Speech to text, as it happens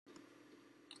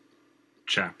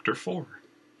Chapter 4.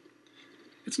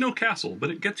 It's no castle, but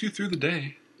it gets you through the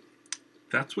day.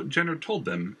 That's what Jenner told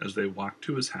them as they walked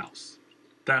to his house.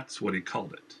 That's what he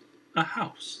called it. A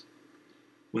house.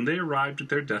 When they arrived at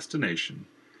their destination,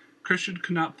 Christian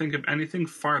could not think of anything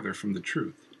farther from the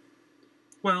truth.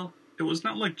 Well, it was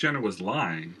not like Jenner was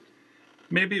lying.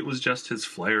 Maybe it was just his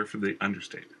flair for the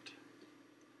understatement.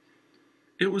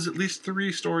 It was at least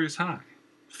 3 stories high.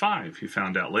 5, he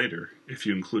found out later, if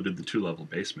you included the 2-level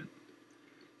basement.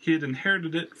 He had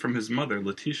inherited it from his mother,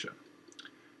 Letitia.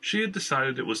 She had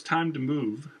decided it was time to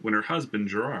move when her husband,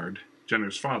 Gerard,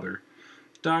 Jenner's father,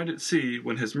 died at sea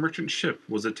when his merchant ship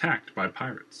was attacked by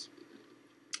pirates.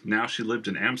 Now she lived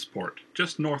in Amsport,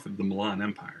 just north of the Milan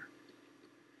Empire.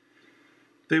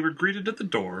 They were greeted at the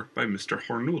door by Mr.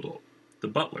 Hornudel, the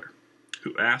butler,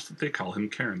 who asked that they call him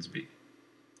Cairnsby.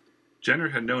 Jenner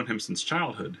had known him since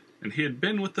childhood, and he had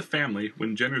been with the family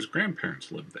when Jenner's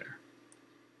grandparents lived there.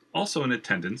 Also in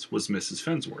attendance was Mrs.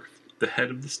 Fensworth, the head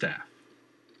of the staff.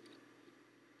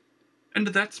 "And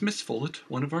that's Miss Follett,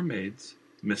 one of our maids,"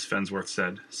 Miss Fensworth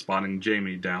said, spotting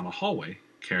Jamie down a hallway,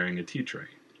 carrying a tea tray.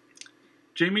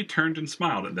 Jamie turned and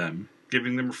smiled at them,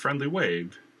 giving them a friendly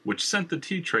wave, which sent the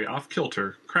tea tray off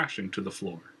kilter, crashing to the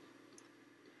floor.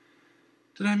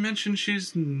 "Did I mention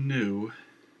she's new?"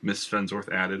 Miss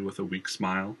Fensworth added with a weak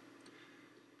smile.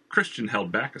 Christian held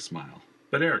back a smile,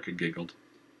 but Erica giggled.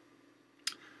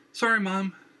 "Sorry,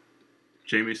 Mom,"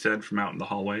 Jamie said from out in the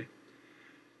hallway.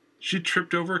 She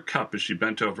tripped over a cup as she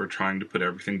bent over trying to put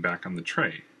everything back on the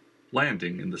tray,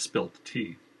 landing in the spilt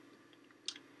tea.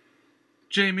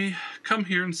 "Jamie, come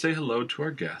here and say hello to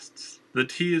our guests. The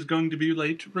tea is going to be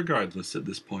late regardless at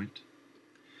this point."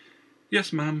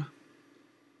 "Yes, Mom,"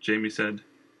 Jamie said,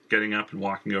 getting up and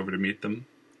walking over to meet them.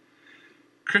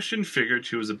 Christian figured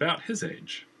she was about his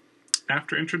age.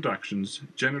 After introductions,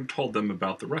 Jenner told them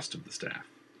about the rest of the staff.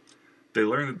 They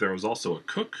learned that there was also a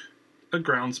cook, a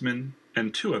groundsman,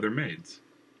 and 2 other maids.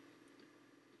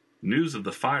 News of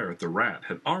the fire at the Rat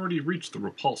had already reached the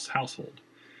Repulse household,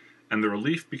 and the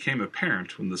relief became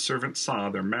apparent when the servants saw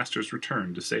their master's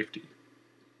return to safety.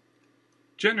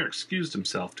 Jenner excused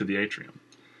himself to the atrium,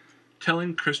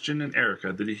 telling Christian and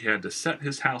Erica that he had to set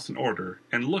his house in order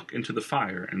and look into the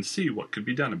fire and see what could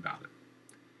be done about it.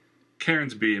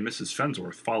 Cairnsby and Mrs.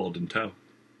 Fensworth followed in tow.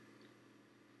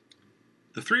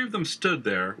 The 3 of them stood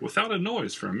there without a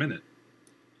noise for a minute.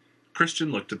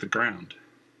 Christian looked at the ground.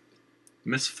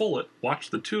 Miss Follett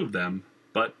watched the 2 of them,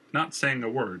 but not saying a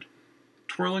word,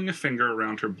 twirling a finger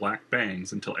around her black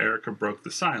bangs until Erica broke the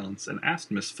silence and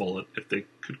asked Miss Follett if they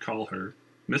could call her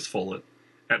Miss Follett,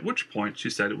 at which point she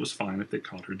said it was fine if they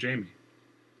called her Jamie.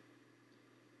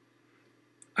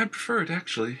 "I prefer it,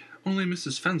 actually. Only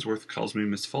Mrs. Fensworth calls me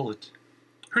Miss Follett.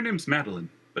 Her name's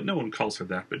Madeline, but no one calls her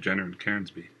that but Jenner and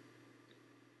Cairnsby."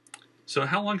 "So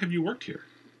how long have you worked here?"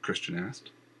 Christian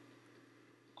asked.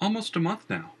 "Almost a month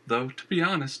now, though, to be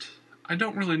honest, I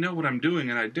don't really know what I'm doing,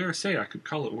 and I dare say I could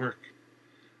call it work.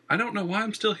 I don't know why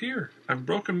I'm still here. I've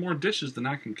broken more dishes than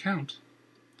I can count."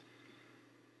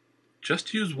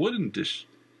 "Just use wooden dish."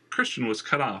 Christian was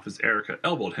cut off as Erica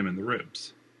elbowed him in the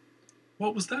ribs.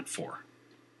 "What was that for?"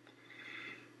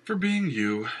 "For being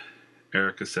you,"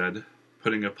 Erica said,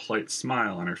 putting a polite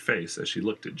smile on her face as she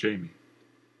looked at Jamie.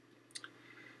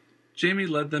 Jamie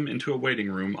led them into a waiting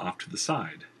room off to the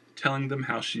side, telling them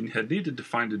how she had needed to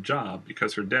find a job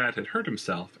because her dad had hurt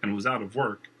himself and was out of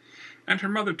work, and her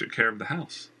mother took care of the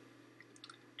house.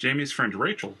 Jamie's friend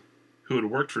Rachel, who had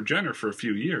worked for Jenner for a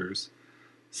few years,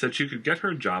 said she could get her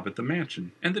a job at the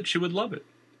mansion, and that she would love it.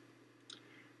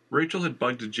 Rachel had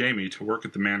bugged Jamie to work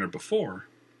at the manor before,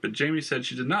 but Jamie said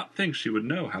she did not think she would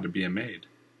know how to be a maid.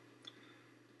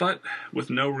 But,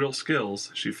 with no real skills,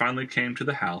 she finally came to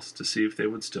the house to see if they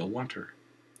would still want her.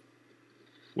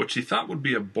 What she thought would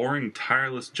be a boring,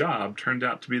 tireless job turned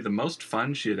out to be the most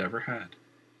fun she had ever had.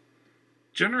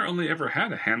 Jenner only ever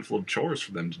had a handful of chores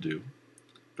for them to do.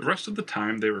 The rest of the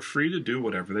time they were free to do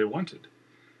whatever they wanted,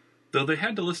 though they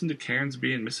had to listen to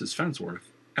Cairnsby and Mrs.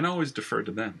 Fensworth, and always defer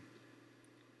to them.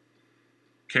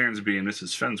 Cairnsby and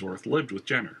Mrs. Fensworth lived with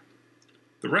Jenner.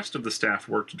 The rest of the staff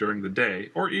worked during the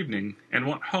day or evening and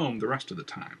went home the rest of the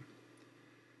time.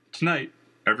 Tonight,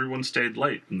 everyone stayed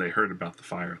late when they heard about the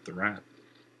fire at the Rat.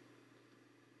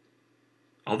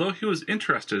 Although he was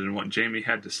interested in what Jamie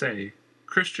had to say,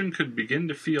 Christian could begin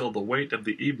to feel the weight of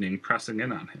the evening pressing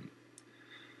in on him.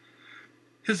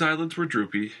 His eyelids were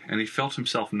droopy, and he felt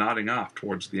himself nodding off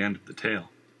towards the end of the tale.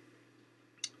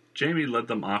 Jamie led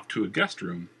them off to a guest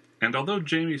room, and although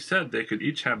Jamie said they could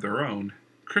each have their own,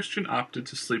 Christian opted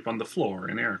to sleep on the floor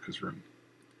in Erica's room.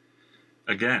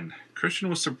 Again, Christian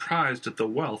was surprised at the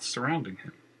wealth surrounding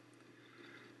him.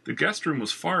 The guest room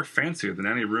was far fancier than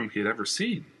any room he had ever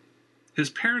seen. His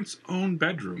parents' own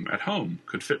bedroom at home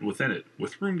could fit within it,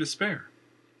 with room to spare.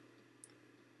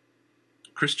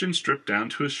 Christian stripped down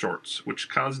to his shorts, which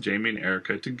caused Jamie and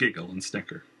Erica to giggle and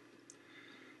snicker.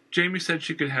 Jamie said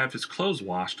she could have his clothes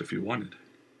washed if he wanted.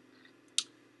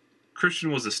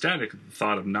 Christian was ecstatic at the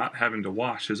thought of not having to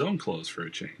wash his own clothes for a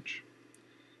change.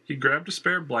 He grabbed a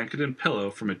spare blanket and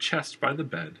pillow from a chest by the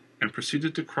bed and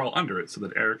proceeded to crawl under it so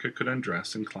that Erica could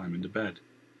undress and climb into bed.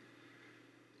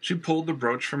 She pulled the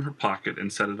brooch from her pocket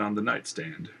and set it on the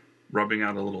nightstand, rubbing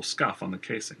out a little scuff on the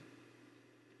casing.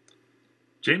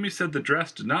 Jamie said the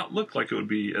dress did not look like it would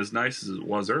be as nice as it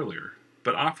was earlier,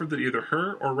 but offered that either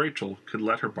her or Rachel could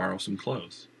let her borrow some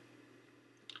clothes.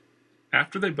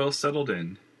 After they both settled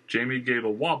in, Jamie gave a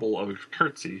wobble of a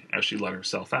curtsy as she let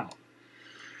herself out,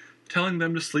 telling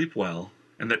them to sleep well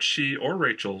and that she or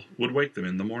Rachel would wake them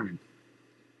in the morning.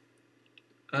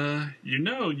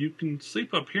 You can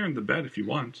sleep up here in the bed if you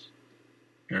want,"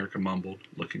 Erica mumbled,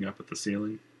 looking up at the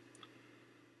ceiling.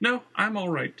 "No, I'm all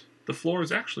right. The floor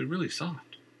is actually really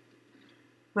soft."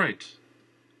 "Right.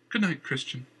 Good night,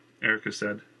 Christian," Erica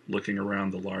said, looking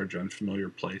around the large, unfamiliar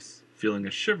place, feeling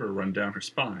a shiver run down her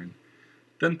spine,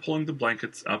 then pulling the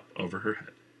blankets up over her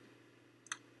head.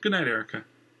 "Good night, Erica."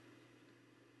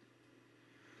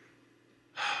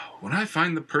 "When I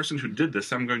find the person who did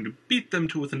this, I'm going to beat them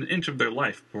to within an inch of their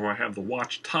life before I have the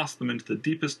watch toss them into the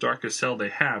deepest, darkest cell they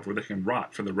have where they can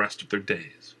rot for the rest of their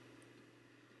days."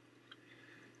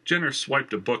 Jenner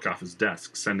swiped a book off his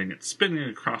desk, sending it spinning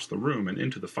across the room and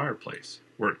into the fireplace,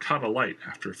 where it caught alight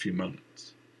after a few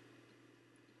moments.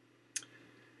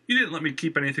 "You didn't let me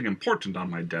keep anything important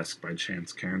on my desk by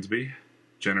chance, Cairnsby,"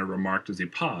 Jenner remarked as he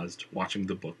paused, watching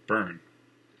the book burn.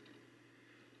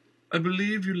 "I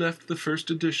believe you left the first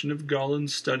edition of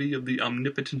Gollin's Study of the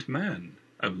Omnipotent Man,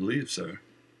 I believe, sir,"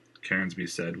 Cairnsby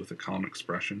said with a calm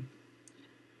expression.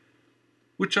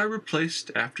 "Which I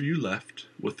replaced after you left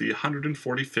with the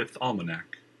 145th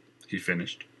Almanac," he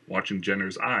finished, watching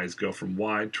Jenner's eyes go from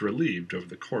wide to relieved over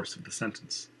the course of the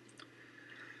sentence.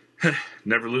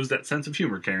 "Never lose that sense of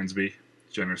humor, Cairnsby,"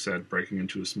 Jenner said, breaking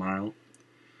into a smile.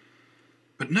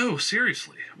 "But no,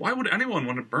 seriously, why would anyone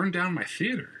want to burn down my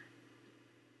theater?"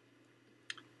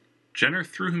 Jenner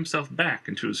threw himself back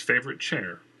into his favorite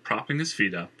chair, propping his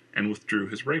feet up, and withdrew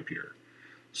his rapier,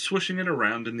 swishing it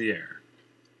around in the air.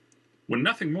 When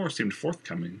nothing more seemed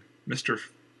forthcoming,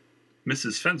 Mrs.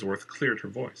 Fensworth cleared her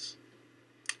voice.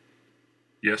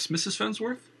 "Yes, Mrs.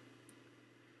 Fensworth?"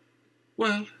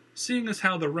 "Well, seeing as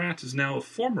how the rat is now a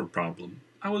former problem,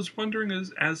 I was wondering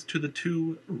as to the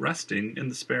two resting in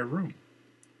the spare room."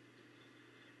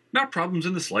 "Not problems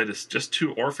in the slightest, just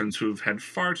two orphans who have had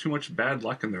far too much bad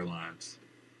luck in their lives."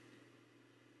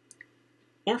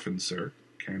 "Orphans, sir?"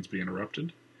 Cairnsby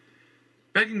interrupted.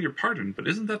 "Begging your pardon, but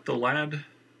isn't that the lad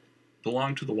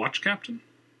belong to the watch captain?"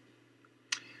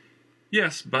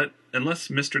 "Yes, but unless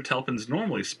Mr. Telpins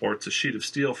normally sports a sheet of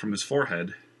steel from his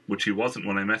forehead, which he wasn't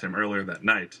when I met him earlier that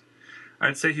night,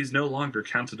 I'd say he's no longer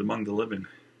counted among the living."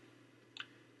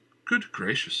 "Good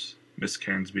gracious," Miss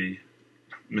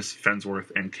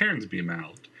Fensworth and Cairnsby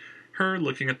mouthed, her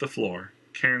looking at the floor,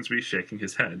 Cairnsby shaking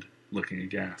his head, looking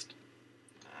aghast.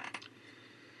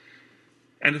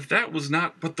 "And if that was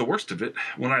not but the worst of it,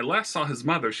 when I last saw his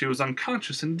mother she was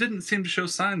unconscious and didn't seem to show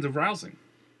signs of rousing.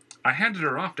 I handed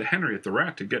her off to Henry at the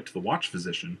Rat to get to the watch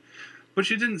physician, but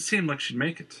she didn't seem like she'd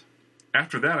make it.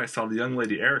 After that I saw the young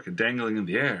lady Erica dangling in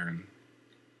the air, and—"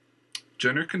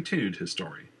 Jenner continued his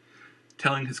story,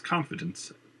 telling his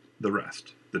confidants the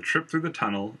rest, the trip through the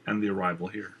tunnel, and the arrival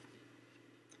here.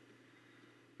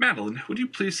 "Madeline, would you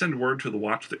please send word to the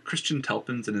watch that Christian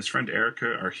Telpins and his friend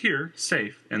Erica are here,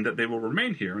 safe, and that they will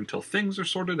remain here until things are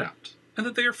sorted out, and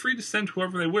that they are free to send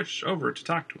whoever they wish over to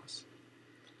talk to us?"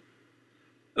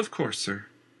 "Of course, sir,"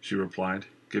 she replied,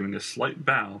 giving a slight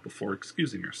bow before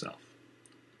excusing herself.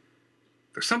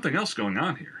 "There's something else going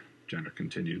on here," Jenner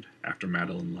continued, after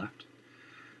Madeline left.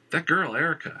 "That girl,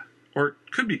 Erica, or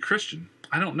it could be Christian,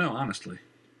 I don't know, honestly."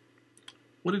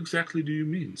 "What exactly do you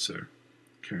mean, sir?"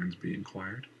 Cairnsby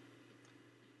inquired.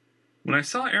 "When I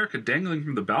saw Erica dangling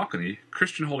from the balcony,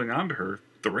 Christian holding on to her,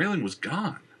 the railing was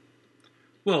gone."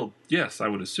 "Well, yes, I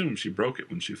would assume she broke it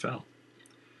when she fell."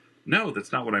 "No,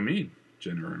 that's not what I mean,"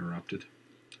 Jenner interrupted.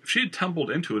 "If she had tumbled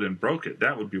into it and broke it,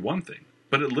 that would be one thing,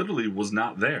 but it literally was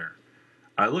not there.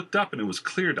 I looked up and it was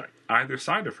cleared either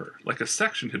side of her, like a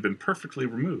section had been perfectly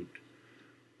removed."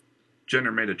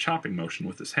 Jenner made a chopping motion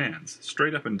with his hands,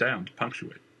 straight up and down to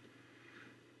punctuate.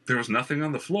 "There was nothing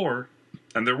on the floor,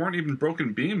 and there weren't even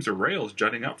broken beams or rails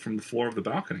jutting up from the floor of the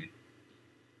balcony."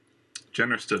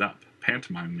 Jenner stood up,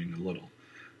 pantomiming a little,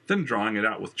 then drawing it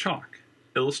out with chalk,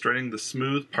 illustrating the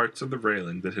smooth parts of the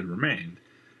railing that had remained,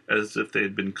 as if they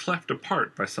had been cleft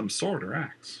apart by some sword or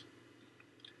axe.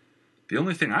 "The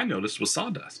only thing I noticed was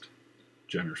sawdust,"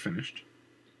 Jenner finished.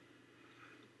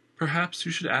 "Perhaps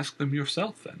you should ask them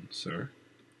yourself, then, sir,"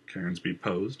 Cairnsby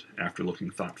posed, after looking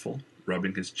thoughtful,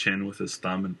 rubbing his chin with his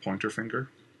thumb and pointer finger.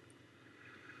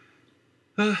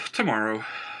 Tomorrow,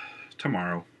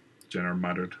 Jenner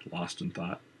muttered, lost in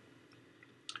thought.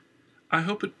 "I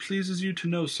hope it pleases you to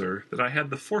know, sir, that I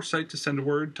had the foresight to send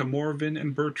word to Morvyn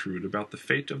and Bertrude about the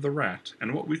fate of the rat,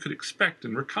 and what we could expect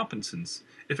in recompensance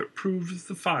if it proved that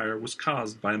the fire was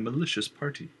caused by a malicious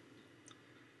party."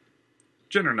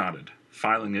 Jenner nodded,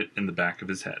 filing it in the back of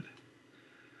his head.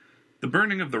 The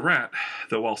burning of the rat,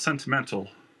 though all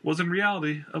sentimental, was in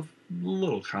reality of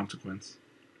little consequence.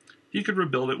 He could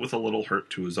rebuild it with a little hurt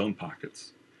to his own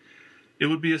pockets. It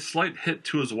would be a slight hit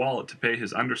to his wallet to pay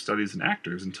his understudies and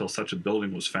actors until such a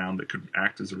building was found that could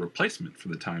act as a replacement for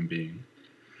the time being.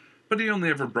 But he only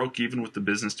ever broke even with the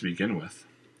business to begin with.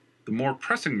 The more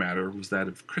pressing matter was that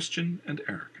of Christian and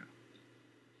Erica.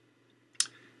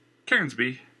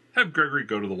 "Cairnsby, have Gregory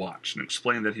go to the watch and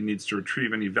explain that he needs to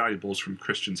retrieve any valuables from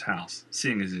Christian's house,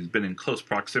 seeing as he's been in close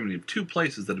proximity of 2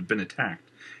 places that have been attacked,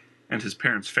 and his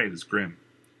parents' fate is grim.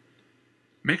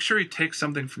 Make sure he takes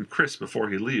something from Chris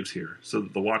before he leaves here, so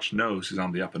that the watch knows he's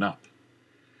on the up and up.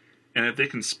 And if they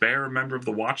can spare a member of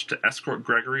the watch to escort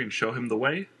Gregory and show him the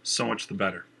way, so much the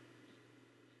better."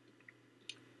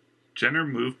 Jenner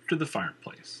moved to the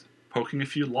fireplace, poking a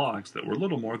few logs that were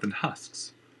little more than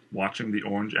husks, watching the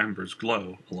orange embers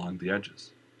glow along the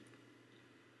edges.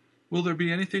 "Will there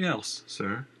be anything else,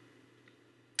 sir?"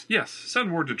 "Yes,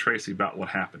 send word to Tracy about what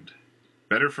happened.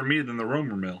 Better for me than the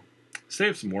Romer mill.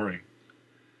 Save some worrying."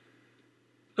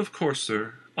 "Of course,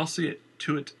 sir. I'll see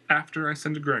to it after I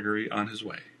send Gregory on his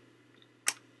way."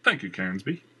 "Thank you,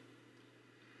 Cairnsby."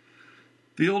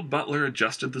 The old butler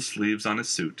adjusted the sleeves on his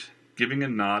suit, giving a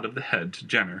nod of the head to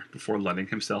Jenner before letting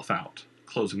himself out,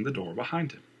 closing the door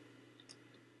behind him.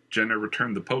 Jenner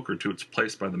returned the poker to its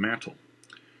place by the mantel,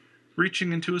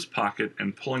 reaching into his pocket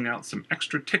and pulling out some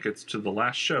extra tickets to the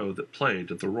last show that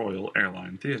played at the Royal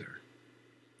Airline Theatre.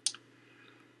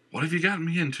 "What have you gotten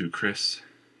me into, Chris?"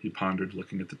 he pondered,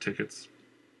 looking at the tickets.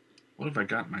 "What have I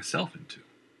gotten myself into?"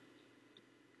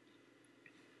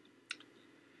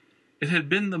 It had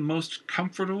been the most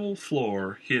comfortable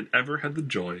floor he had ever had the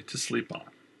joy to sleep on.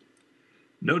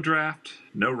 No draught,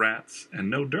 no rats,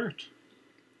 and no dirt.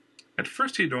 At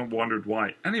first he had wondered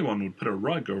why anyone would put a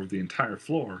rug over the entire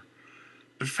floor,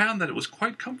 but found that it was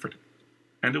quite comforting,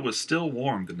 and it was still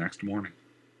warm the next morning.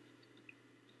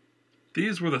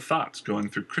 These were the thoughts going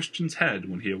through Christian's head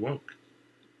when he awoke.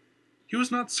 He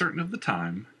was not certain of the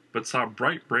time, but saw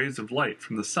bright rays of light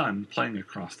from the sun playing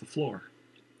across the floor.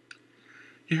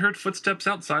 He heard footsteps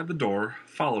outside the door,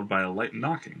 followed by a light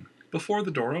knocking, before the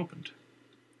door opened.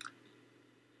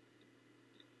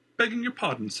 "Begging your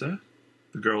pardon, sir,"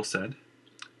 the girl said.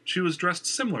 She was dressed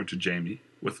similar to Jamie,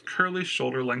 with curly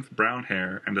shoulder-length brown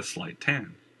hair and a slight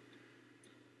tan.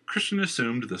 Christian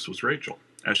assumed this was Rachel,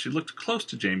 as she looked close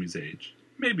to Jamie's age,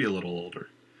 maybe a little older,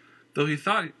 though he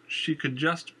thought it could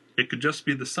just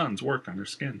be the sun's work on her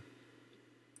skin.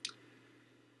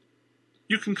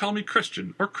 "You can call me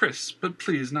Christian, or Chris, but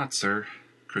please not sir,"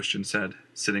 Christian said,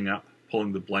 sitting up,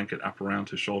 pulling the blanket up around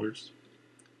his shoulders.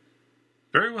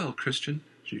 "Very well, Christian,"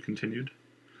 she continued.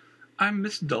 "I'm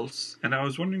Miss Dulce, and I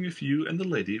was wondering if you and the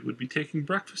lady would be taking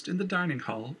breakfast in the dining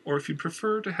hall, or if you'd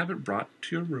prefer to have it brought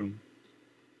to your room."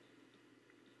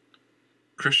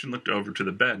 Christian looked over to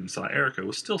the bed and saw Erica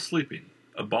was still sleeping,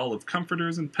 a ball of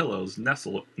comforters and pillows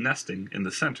nesting in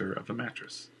the center of a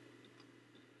mattress.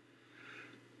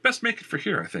 "Best make it for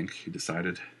here, I think," he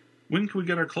decided. "When can we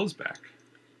get our clothes back?"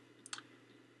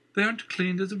 "They aren't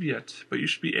cleaned as of yet, but you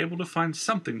should be able to find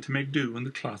something to make do in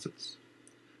the closets.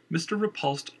 Mr.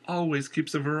 Repulsed always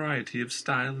keeps a variety of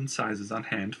style and sizes on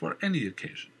hand for any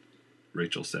occasion,"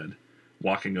 Rachel said,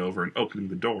 walking over and opening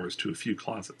the doors to a few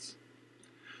closets.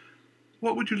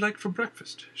 "What would you like for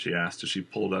breakfast?" she asked as she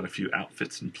pulled out a few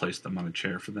outfits and placed them on a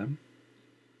chair for them.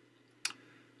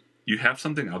 "You have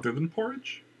something other than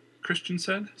porridge?" Christian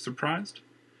said, surprised.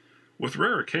 With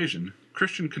rare occasion,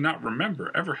 Christian could not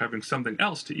remember ever having something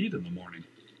else to eat in the morning.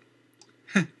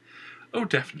 "Oh,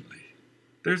 definitely.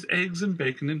 There's eggs and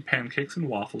bacon and pancakes and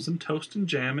waffles and toast and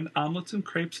jam and omelets and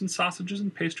crepes and sausages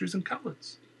and pastries and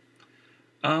cutlets."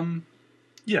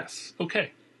 Yes,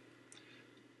 okay."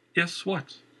 "Yes,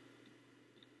 what?"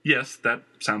 "Yes, that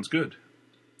sounds good."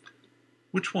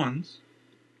 "Which ones?"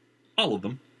 "All of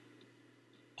them."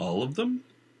 "All of them?"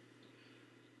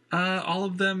 All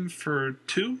of them for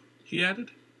 2, he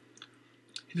added.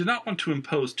 He did not want to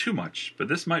impose too much, but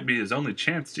this might be his only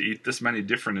chance to eat this many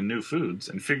different and new foods,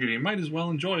 and figured he might as well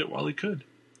enjoy it while he could.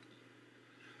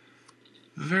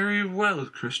 "Very well,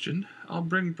 Christian. I'll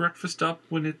bring breakfast up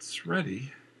when it's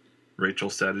ready," Rachel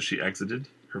said as she exited,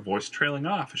 her voice trailing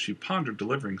off as she pondered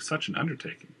delivering such an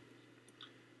undertaking.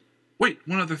 "Wait,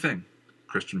 one other thing,"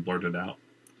 Christian blurted out.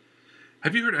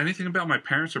 "Have you heard anything about my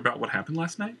parents or about what happened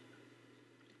last night?"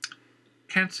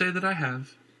 "Can't say that I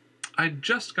have. I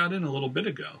just got in a little bit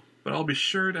ago, but I'll be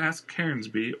sure to ask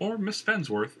Cairnsby or Miss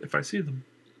Fensworth if I see them."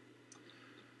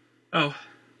 "Oh,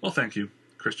 well, thank you,"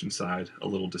 Christian sighed, a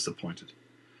little disappointed.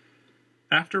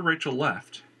 After Rachel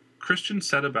left, Christian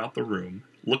set about the room,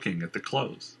 looking at the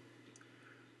clothes.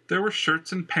 There were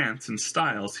shirts and pants in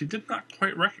styles he did not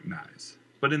quite recognize,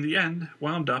 but in the end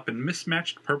wound up in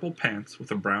mismatched purple pants with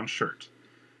a brown shirt,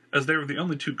 as they were the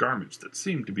only two garments that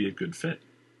seemed to be a good fit.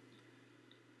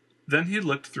 Then he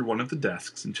looked through one of the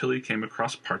desks until he came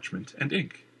across parchment and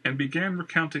ink, and began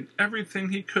recounting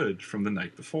everything he could from the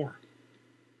night before.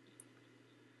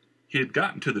 He had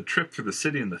gotten to the trip through the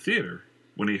city and the theater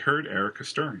when he heard Erica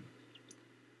stirring.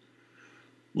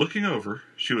 Looking over,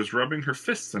 she was rubbing her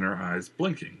fists in her eyes,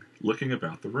 blinking, looking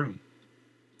about the room.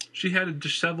 She had a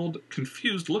disheveled,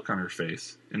 confused look on her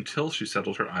face until she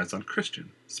settled her eyes on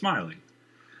Christian, smiling,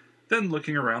 then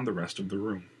looking around the rest of the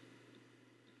room.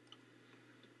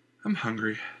 "I'm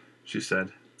hungry," she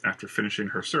said, after finishing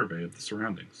her survey of the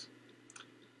surroundings.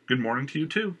 "Good morning to you,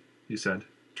 too," he said,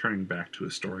 turning back to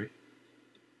his story.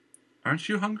 "Aren't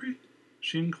you hungry?"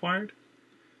 she inquired.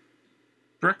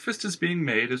 "Breakfast is being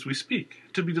made as we speak,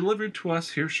 to be delivered to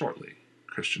us here shortly,"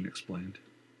 Christian explained.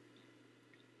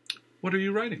 "What are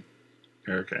you writing?"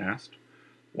 Erica asked,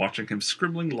 watching him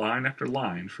scribbling line after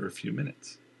line for a few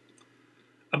minutes.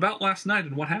 "About last night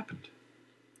and what happened."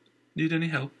 "Need any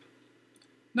help?"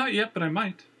 "Not yet, but I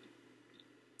might."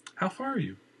 "How far are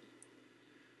you?"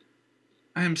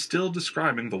 "I am still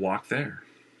describing the walk there."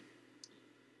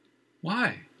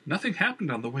 "Why? Nothing happened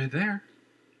on the way there."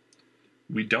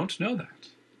 "We don't know that.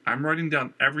 I'm writing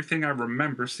down everything I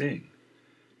remember seeing.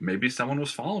 Maybe someone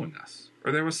was following us,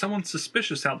 or there was someone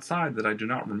suspicious outside that I do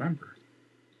not remember."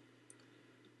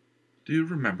 "Do you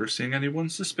remember seeing anyone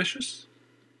suspicious?"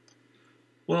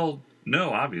 "Well, no,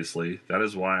 obviously. That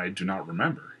is why I do not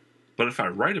remember. But if I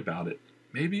write about it,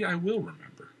 maybe I will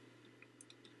remember."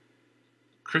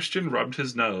 Christian rubbed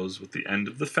his nose with the end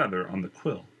of the feather on the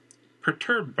quill,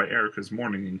 perturbed by Erica's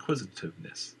morning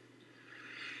inquisitiveness.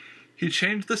 He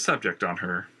changed the subject on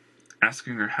her,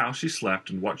 asking her how she slept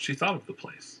and what she thought of the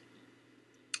place.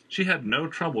 She had no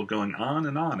trouble going on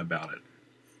and on about it,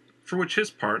 for which his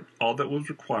part, all that was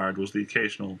required was the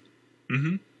occasional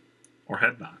 "mm-hmm" or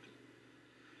head nod.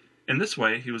 In this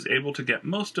way he was able to get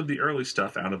most of the early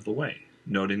stuff out of the way,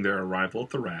 noting their arrival at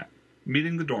the Rat,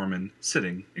 meeting the doorman,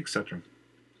 sitting, etc.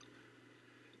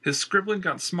 His scribbling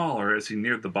got smaller as he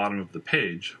neared the bottom of the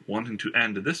page, wanting to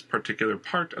end this particular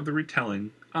part of the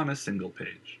retelling on a single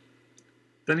page.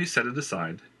 Then he set it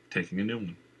aside, taking a new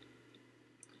one.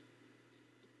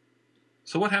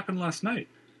 "So what happened last night?"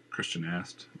 Christian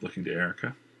asked, looking to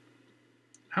Erica.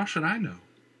 "How should I know?"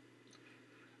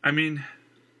 "I mean,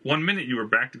 one minute you were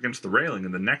backed against the railing,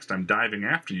 and the next I'm diving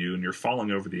after you and you're falling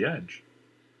over the edge."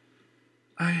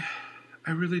 I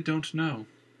really don't know,"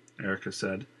 Erica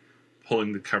said,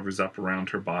 pulling the covers up around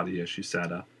her body as she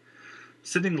sat up,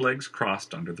 sitting legs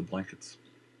crossed under the blankets.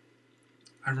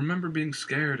 "I remember being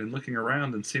scared and looking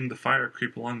around and seeing the fire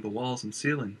creep along the walls and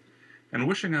ceiling, and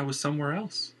wishing I was somewhere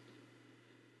else."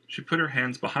 She put her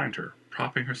hands behind her,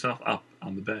 propping herself up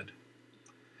on the bed.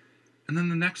 "And then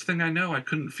the next thing I know, I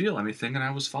couldn't feel anything and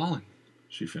I was falling,"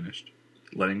 she finished,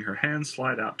 letting her hands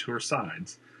slide out to her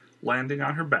sides, landing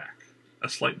on her back, a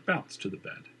slight bounce to the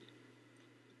bed.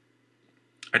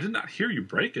 "I did not hear you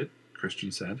break it,"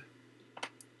 Christian said.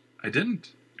 "I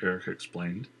didn't," Erica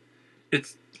explained.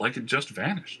 "It's like it just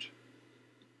vanished."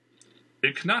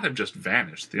 "It could not have just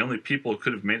vanished. The only people who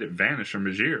could have made it vanish are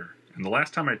Magier, and the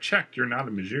last time I checked, you're not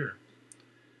a Magier."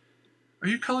 "Are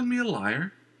you calling me a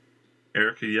liar?"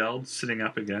 Erica yelled, sitting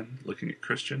up again, looking at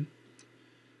Christian.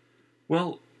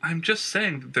 "Well, I'm just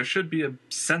saying that there should be a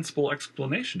sensible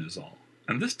explanation is all,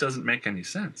 and this doesn't make any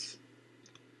sense."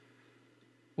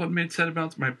 "What Maid said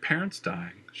about my parents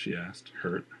dying?" she asked,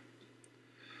 hurt.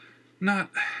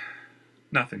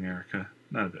 Nothing, Erica.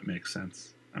 None of it makes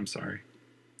sense. I'm sorry."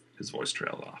 His voice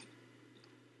trailed off.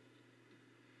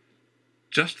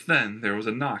 Just then there was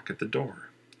a knock at the door,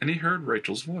 and he heard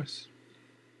Rachel's voice.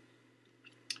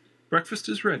 "Breakfast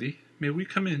is ready. May we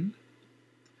come in?"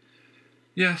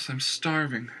 "Yes, I'm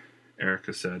starving,"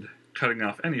 Erica said, cutting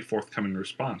off any forthcoming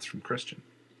response from Christian.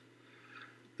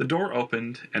 The door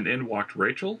opened, and in walked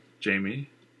Rachel,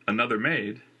 Jamie, another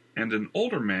maid, and an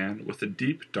older man with a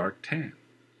deep, dark tan.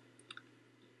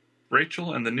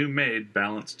 Rachel and the new maid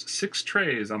balanced 6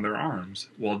 trays on their arms,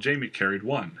 while Jamie carried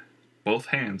one, both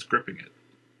hands gripping it.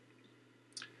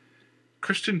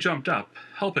 Christian jumped up,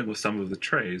 helping with some of the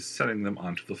trays, setting them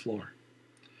onto the floor.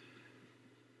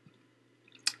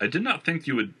 "I did not think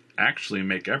you would actually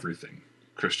make everything,"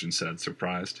 Christian said,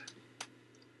 surprised.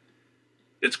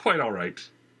 "It's quite all right,"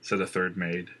 said a third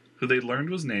maid, who they learned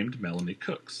was named Melanie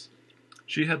Cooks.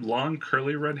 She had long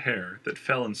curly red hair that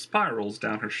fell in spirals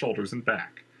down her shoulders and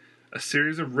back, a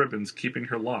series of ribbons keeping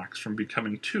her locks from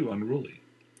becoming too unruly.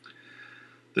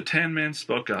 The tan man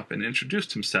spoke up and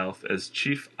introduced himself as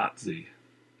Chief Otzi.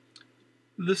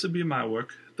 "This'll be my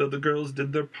work, though the girls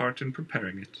did their part in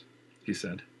preparing it," he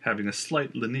said, having a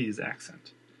slight Linese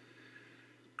accent.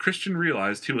 Christian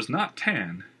realized he was not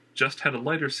tan, just had a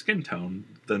lighter skin tone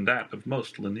than that of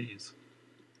most Linese.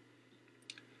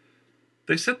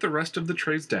 They set the rest of the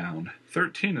trays down,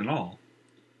 13 in all.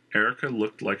 Erica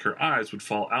looked like her eyes would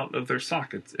fall out of their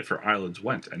sockets if her eyelids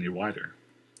went any wider.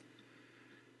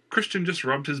 Christian just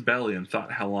rubbed his belly and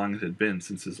thought how long it had been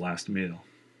since his last meal.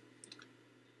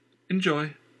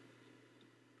 "Enjoy,"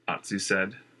 Otzi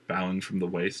said, bowing from the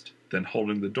waist, then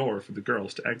holding the door for the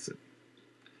girls to exit.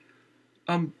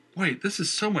 Wait, this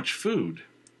is so much food.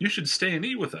 You should stay and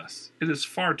eat with us. It is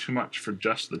far too much for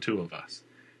just the 2 of us,"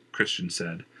 Christian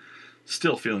said,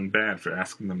 still feeling bad for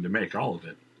asking them to make all of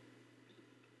it.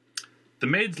 The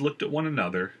maids looked at one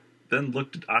another, then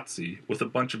looked at Otzi with a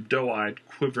bunch of doe-eyed,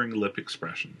 quivering lip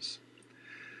expressions.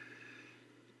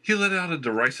 He let out a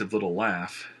derisive little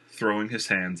laugh, throwing his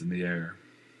hands in the air.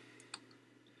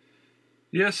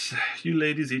 "Yes, you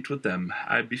ladies eat with them.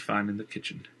 I'd be fine in the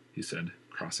kitchen," he said,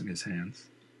 crossing his hands.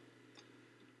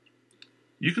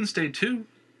 "You can stay too,"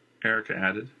 Erica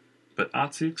added, but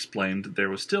Otzi explained that there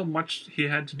was still much he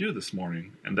had to do this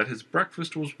morning, and that his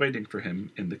breakfast was waiting for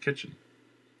him in the kitchen.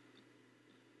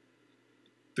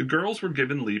 The girls were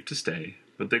given leave to stay,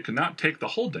 but they could not take the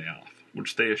whole day off,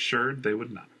 which they assured they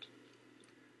would not.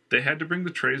 They had to bring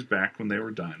the trays back when they were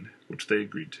done, which they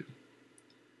agreed to.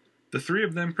 The 3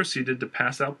 of them proceeded to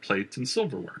pass out plates and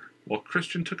silverware, while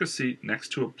Christian took a seat next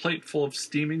to a plate full of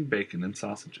steaming bacon and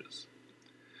sausages.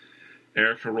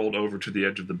 Erica rolled over to the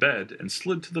edge of the bed and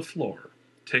slid to the floor,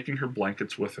 taking her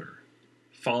blankets with her,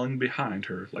 falling behind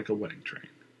her like a wedding train.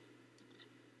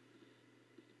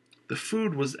 The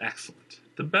food was excellent,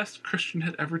 the best Christian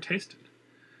had ever tasted.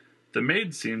 The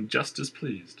maid seemed just as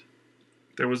pleased.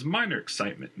 There was minor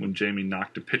excitement when Jamie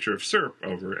knocked a pitcher of syrup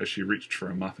over as she reached for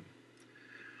a muffin.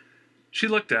 She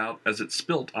looked out as it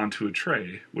spilt onto a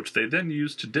tray, which they then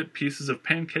used to dip pieces of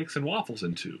pancakes and waffles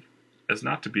into, as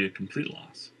not to be a complete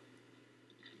loss.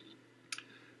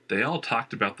 They all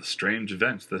talked about the strange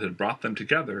events that had brought them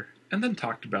together, and then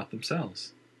talked about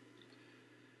themselves.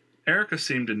 Erica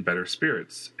seemed in better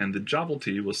spirits, and the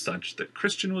joviality was such that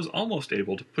Christian was almost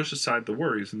able to push aside the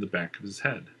worries in the back of his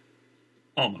head.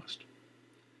 Almost.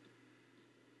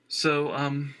 "So,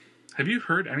 have you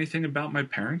heard anything about my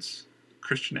parents?"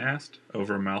 Christian asked,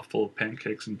 over a mouthful of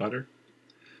pancakes and butter.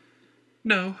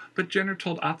 "No, but Jenner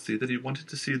told Otzi that he wanted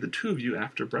to see the 2 of you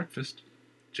after breakfast,"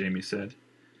 Jamie said.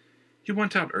 "He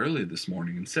went out early this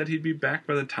morning and said he'd be back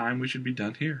by the time we should be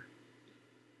done here."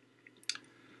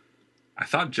 "I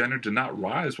thought Jenner did not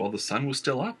rise while the sun was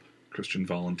still up," Christian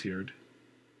volunteered,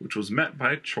 which was met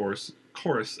by a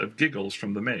chorus of giggles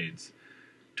from the maids,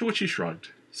 to which he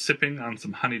shrugged, sipping on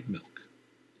some honeyed milk.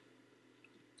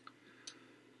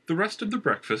 The rest of the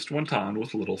breakfast went on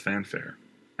with little fanfare,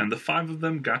 and the 5 of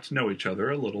them got to know each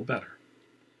other a little better.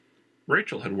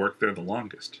 Rachel had worked there the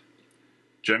longest.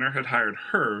 Jenner had hired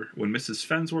her when Mrs.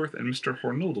 Fensworth and Mr.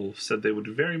 Hornoodle said they would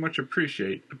very much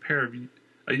appreciate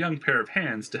a young pair of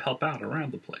hands to help out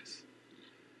around the place.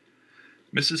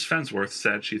 Mrs. Fensworth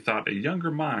said she thought a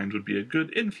younger mind would be a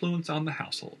good influence on the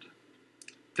household.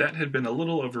 That had been a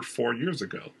little over 4 years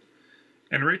ago,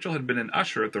 and Rachel had been an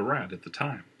usher at the Rat at the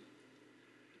time.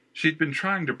 She'd been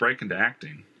trying to break into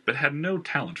acting, but had no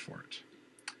talent for it.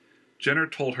 Jenner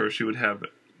told her she would not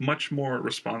have much more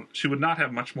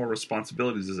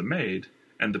responsibilities as a maid,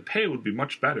 and the pay would be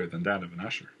much better than that of an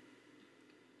usher.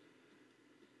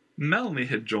 Melanie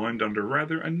had joined under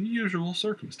rather unusual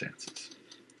circumstances.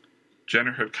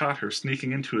 Jenner had caught her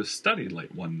sneaking into his study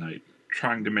late one night,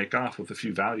 trying to make off with a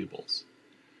few valuables.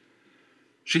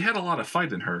 She had a lot of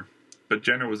fight in her, but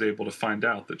Jenner was able to find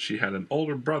out that she had an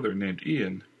older brother named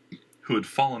Ian who had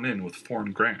fallen in with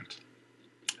Thorne Grant,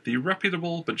 the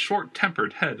reputable but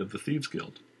short-tempered head of the Thieves'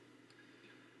 Guild.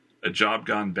 A job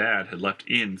gone bad had left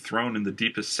Ian thrown in the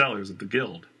deepest cellars of the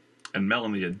guild, and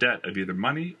Melanie a debt of either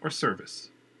money or service.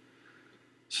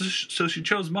 So she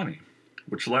chose money,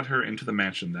 which led her into the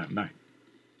mansion that night.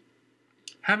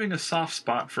 Having a soft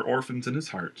spot for orphans in his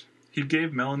heart, he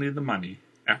gave Melanie the money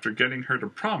after getting her to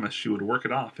promise she would work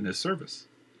it off in his service.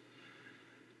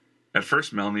 At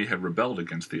first, Melanie had rebelled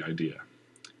against the idea,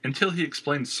 until he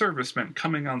explained service meant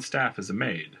coming on staff as a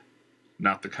maid,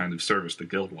 not the kind of service the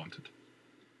guild wanted.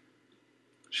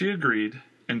 She agreed,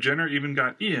 and Jenner even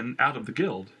got Ian out of the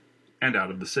guild and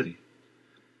out of the city.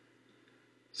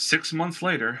 6 months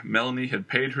later, Melanie had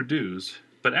paid her dues,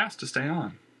 but asked to stay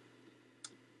on.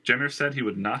 Jenner said he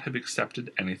would not have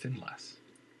accepted anything less.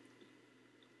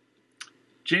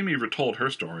 Jamie retold her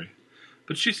story,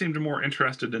 but she seemed more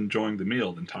interested in enjoying the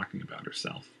meal than talking about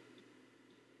herself.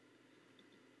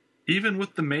 Even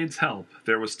with the maid's help,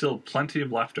 there was still plenty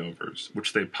of leftovers,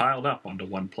 which they piled up onto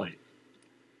one plate.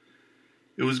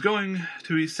 It was going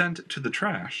to be sent to the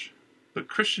trash, but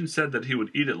Christian said that he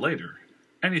would eat it later,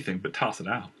 anything but toss it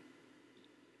out.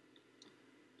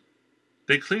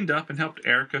 They cleaned up and helped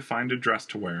Erica find a dress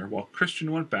to wear while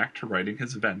Christian went back to writing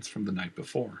his events from the night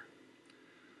before.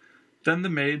 Then the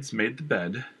maids made the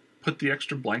bed, put the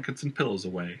extra blankets and pillows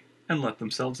away, and let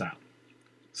themselves out,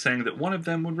 saying that one of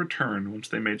them would return once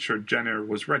they made sure Jenner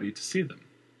was ready to see them.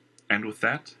 And with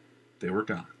that, they were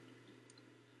gone.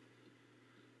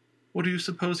 "What do you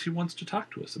suppose he wants to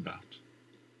talk to us about?"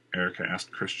 Erica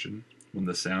asked Christian when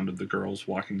the sound of the girls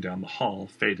walking down the hall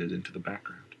faded into the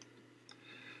background.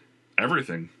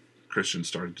 "Everything," Christian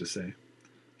started to say.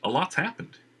 "A lot's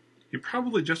happened. He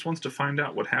probably just wants to find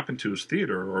out what happened to his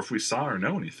theater or if we saw or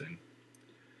know anything."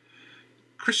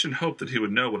 Christian hoped that he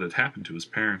would know what had happened to his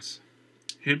parents.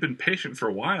 He had been patient for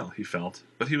a while, he felt,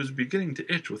 but he was beginning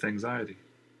to itch with anxiety.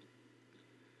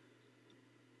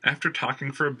 After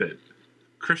talking for a bit,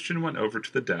 Christian went over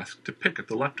to the desk to pick at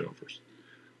the leftovers,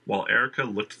 while Erica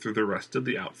looked through the rest of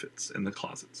the outfits in the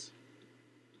closets.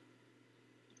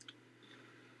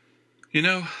 "You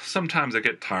know, sometimes I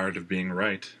get tired of being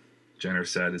right," Jenner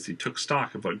said as he took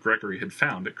stock of what Gregory had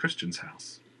found at Christian's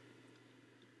house.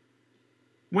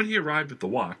 When he arrived at the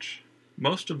watch,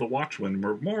 most of the watchmen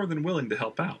were more than willing to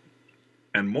help out,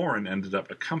 and Morin ended up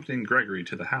accompanying Gregory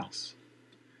to the house.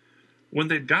 When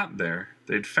they'd got there,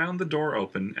 they'd found the door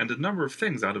open and a number of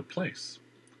things out of place.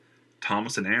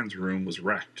 Thomas and Anne's room was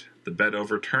wrecked, the bed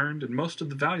overturned, and most of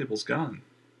the valuables gone.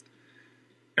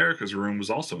 Erica's room was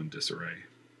also in disarray.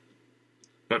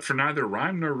 But for neither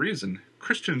rhyme nor reason,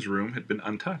 Christian's room had been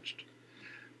untouched,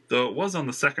 though it was on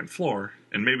the second floor,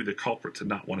 and maybe the culprits had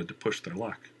not wanted to push their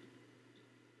luck.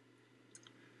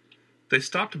 They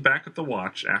stopped back at the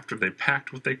watch after they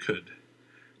packed what they could,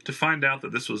 to find out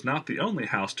that this was not the only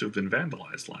house to have been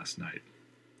vandalized last night.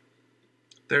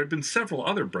 There had been several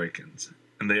other break-ins,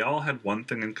 and they all had one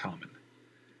thing in common.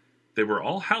 They were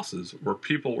all houses where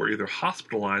people were either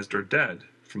hospitalized or dead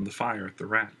from the fire at the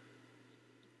Rat.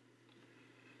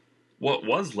 What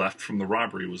was left from the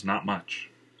robbery was not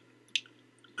much.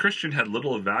 Christian had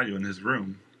little of value in his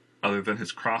room, other than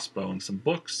his crossbow and some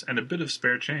books and a bit of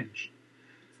spare change.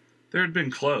 There had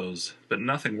been clothes, but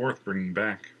nothing worth bringing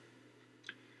back.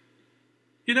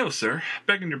 "You know, sir,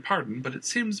 begging your pardon, but it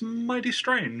seems mighty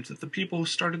strange that the people who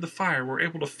started the fire were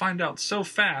able to find out so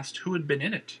fast who had been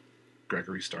in it,"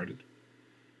 Gregory started.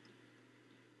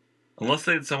 "Unless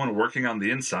they had someone working on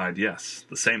the inside, yes,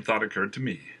 the same thought occurred to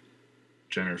me,"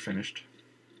 Jenner finished.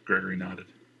 Gregory nodded.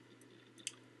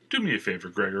 "Do me a favor,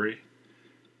 Gregory,"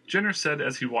 Jenner said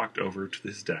as he walked over to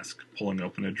his desk, pulling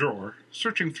open a drawer,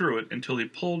 searching through it until he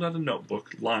pulled out a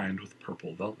notebook lined with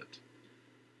purple velvet.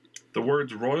 The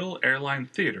words Royal Airline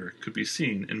Theater could be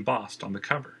seen embossed on the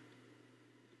cover.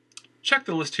 "Check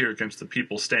the list here against the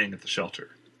people staying at the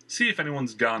shelter. See if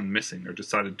anyone's gone missing or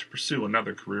decided to pursue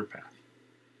another career path."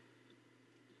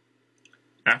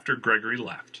 After Gregory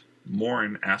left,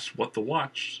 Morin asked that the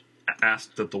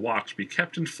watch be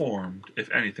kept informed if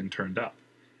anything turned up,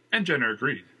 and Jenner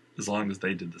agreed, as long as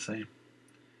they did the same.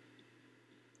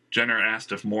 Jenner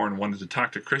asked if Morin wanted to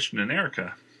talk to Christian and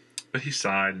Erica, but he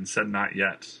sighed and said not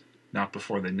yet, not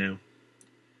before they knew.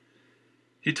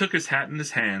 He took his hat in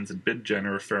his hands and bid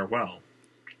Jenner a farewell,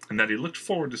 and that he looked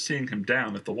forward to seeing him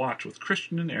down at the watch with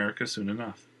Christian and Erica soon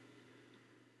enough.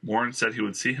 Morin said he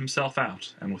would see himself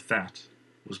out, and with that,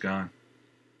 was gone.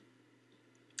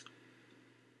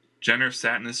 Jenner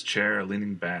sat in his chair,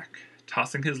 leaning back,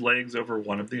 tossing his legs over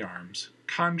one of the arms,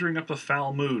 conjuring up a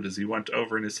foul mood as he went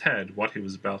over in his head what he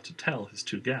was about to tell his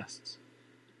two guests.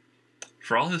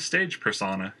 For all his stage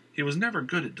persona, he was never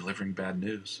good at delivering bad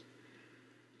news.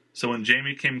 So when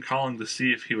Jamie came calling to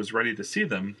see if he was ready to see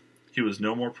them, he was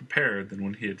no more prepared than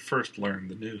when he had first learned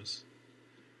the news.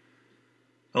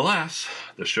 Alas,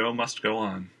 the show must go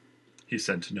on, he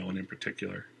said to no one in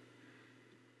particular.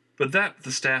 But that,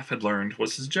 the staff had learned,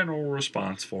 was his general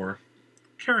response for,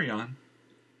 "Carry on."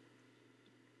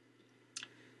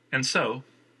 And so,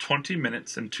 20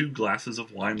 minutes and 2 glasses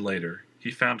of wine later,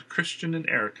 he found Christian and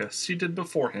Erica seated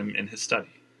before him in his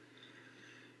study.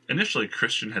 Initially,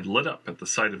 Christian had lit up at the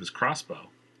sight of his crossbow,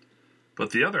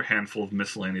 but the other handful of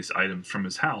miscellaneous items from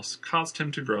his house caused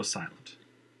him to grow silent.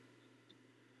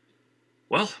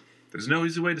 "Well, there's no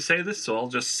easy way to say this, so I'll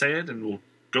just say it and we'll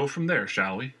go from there,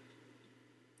 shall we?"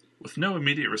 With no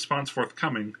immediate response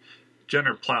forthcoming,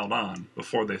 Jenner plowed on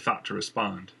before they thought to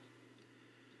respond.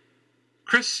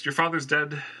 "Chris, your father's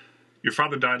dead. Your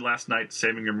father died last night,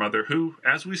 saving your mother, who,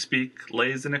 as we speak,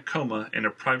 lays in a coma in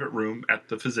a private room at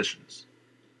the physician's."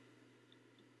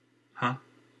 "Huh?"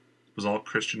 was all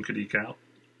Christian could eke out.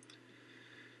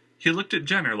 He looked at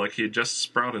Jenner like he had just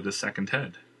sprouted a second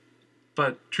head.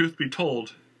 But, truth be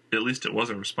told, at least it was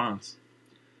a response.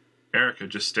 Erica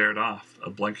just stared off, a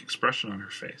blank expression on her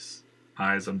face,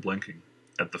 eyes unblinking,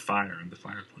 at the fire in the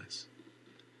fireplace.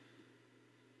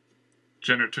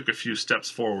 Jenner took a few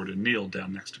steps forward and kneeled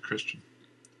down next to Christian.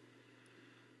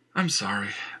 "I'm sorry.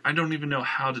 I don't even know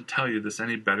how to tell you this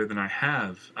any better than I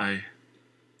have.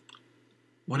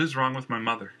 What is wrong with my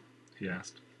mother?" he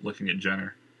asked, looking at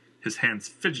Jenner, his hands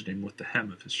fidgeting with the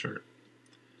hem of his shirt.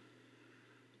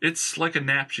 "It's like a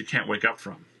nap she can't wake up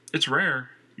from. It's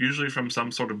rare, usually from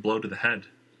some sort of blow to the head.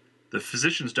 The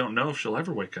physicians don't know if she'll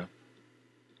ever wake up."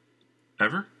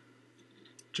 "Ever?"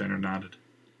 Jenner nodded.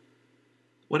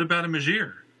 "What about a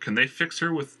Magir? Can they fix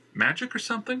her with magic or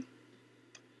something?"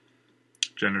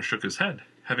 Jenner shook his head,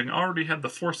 having already had the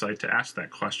foresight to ask that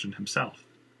question himself,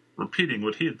 repeating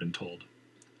what he had been told.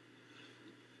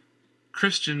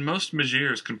 "Christian, most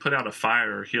Magirs can put out a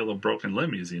fire or heal a broken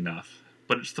limb easy enough,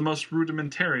 but it's the most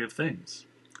rudimentary of things.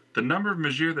 The number of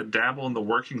Magir that dabble in the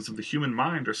workings of the human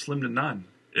mind are slim to none,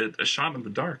 a shot in the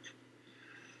dark.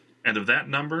 And of that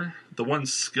number, the one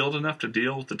skilled enough to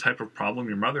deal with the type of problem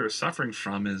your mother is suffering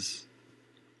from is—"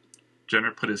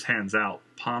 Jenner put his hands out,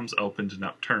 palms opened and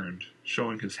upturned,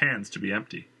 showing his hands to be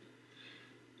empty.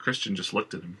 Christian just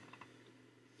looked at him.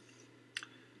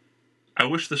 "I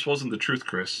wish this wasn't the truth,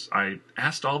 Chris. I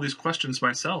asked all these questions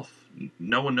myself.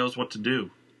 No one knows what to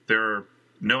do. There are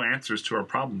no answers to our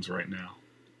problems right now."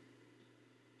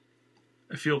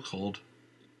 "I feel cold,"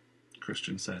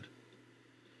 Christian said.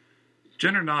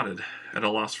 Jenner nodded, at a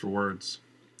loss for words.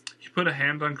 He put a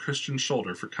hand on Christian's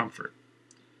shoulder for comfort.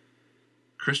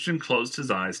 Christian closed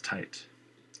his eyes tight.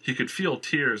 He could feel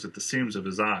tears at the seams of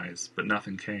his eyes, but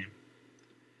nothing came.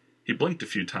 He blinked a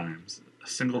few times, a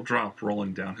single drop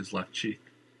rolling down his left cheek.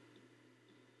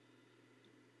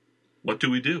 "What do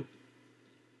we do?"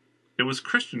 It was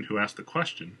Christian who asked the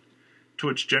question, to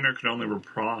which Jenner could only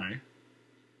reply,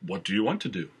 "What do you want to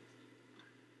do?"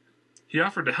 He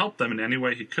offered to help them in any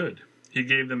way he could. He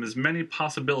gave them as many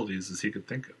possibilities as he could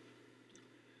think of.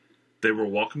 They were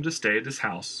welcome to stay at his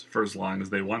house for as long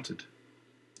as they wanted.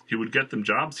 He would get them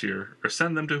jobs here, or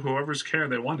send them to whoever's care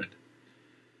they wanted.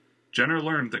 Jenner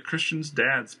learned that Christian's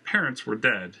dad's parents were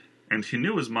dead, and he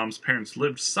knew his mom's parents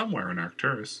lived somewhere in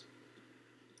Arcturus.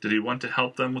 Did he want to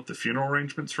help them with the funeral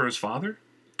arrangements for his father?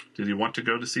 Did he want to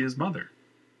go to see his mother?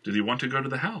 Did he want to go to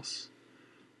the house?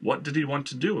 What did he want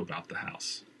to do about the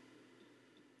house?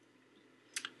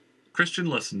 Christian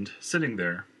listened, sitting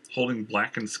there, holding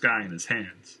blackened sky in his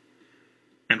hands.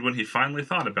 And when he finally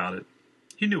thought about it,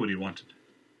 he knew what he wanted.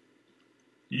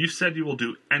 "You said you will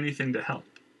do anything to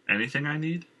help. Anything I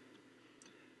need?"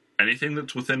 "Anything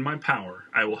that's within my power,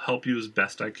 I will help you as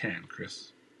best I can,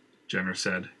 Chris," Jenner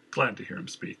said, glad to hear him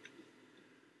speak.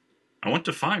 "I want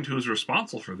to find who is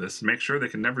responsible for this and make sure they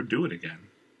can never do it again."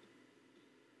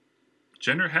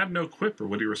 Jenner had no quip or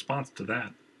witty response to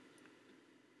that.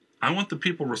 "I want the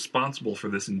people responsible for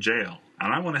this in jail,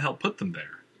 and I want to help put them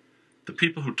there. The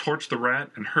people who torched the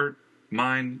rat and hurt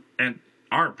mine and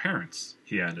our parents,"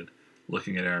 he added,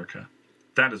 looking at Erica.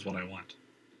 "That is what I want."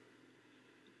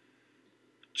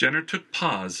 Jenner took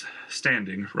pause,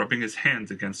 standing, rubbing his hands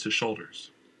against his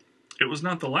shoulders. It was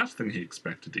not the last thing he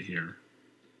expected to hear,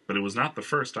 but it was not the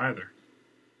first either.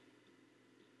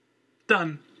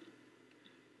 "Done."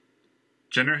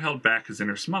 Jenner held back his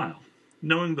inner smile,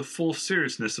 knowing the full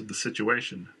seriousness of the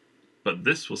situation, but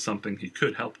this was something he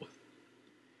could help with.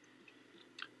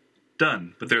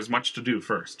 "Done, but there's much to do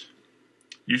first.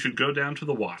 You should go down to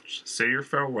the watch, say your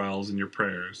farewells and your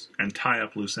prayers, and tie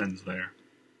up loose ends there."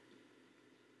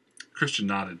 Christian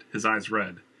nodded, his eyes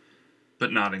red,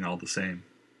 but nodding all the same.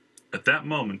 At that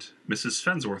moment, Mrs.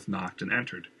 Fensworth knocked and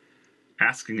entered,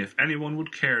 asking if anyone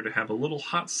would care to have a little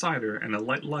hot cider and a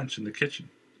light lunch in the kitchen.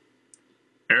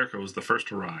 Erica was the first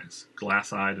to rise,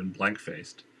 glass-eyed and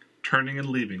blank-faced, turning and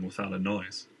leaving without a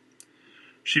noise.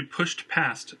 She pushed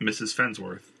past Mrs.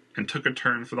 Fensworth and took a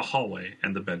turn for the hallway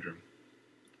and the bedroom.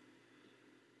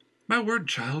 "My word,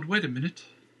 child, wait a minute,"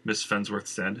 Miss Fensworth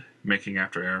said, making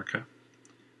after Erica.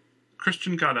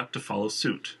 Christian got up to follow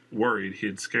suit, worried he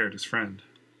had scared his friend.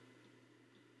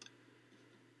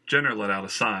 Jenner let out a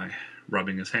sigh,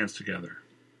 rubbing his hands together.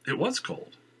 It was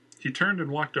cold. He turned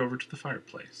and walked over to the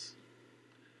fireplace.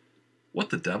 What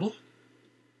the devil?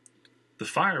 The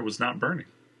fire was not burning.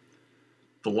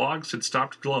 The logs had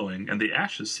stopped glowing, and the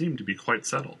ashes seemed to be quite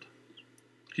settled.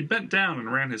 He bent down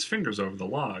and ran his fingers over the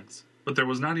logs, but there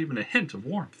was not even a hint of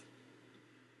warmth.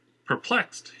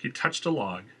 Perplexed, he touched a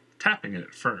log, tapping it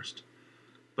at first,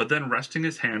 but then resting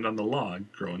his hand on the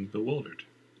log, growing bewildered.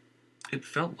 It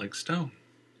felt like stone.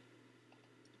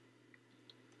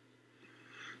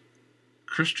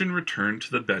 Christian returned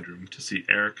to the bedroom to see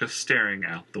Erica staring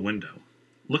out the window,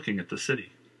 looking at the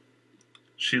city.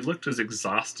 She looked as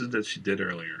exhausted as she did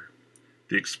earlier,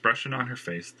 the expression on her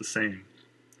face the same.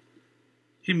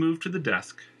 He moved to the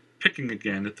desk, picking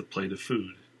again at the plate of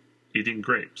food, eating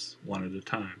grapes one at a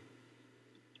time.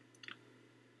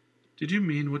 "Did you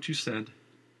mean what you said?"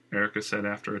 Erica said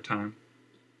after a time.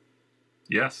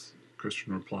 "Yes,"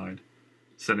 Christian replied,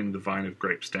 setting the vine of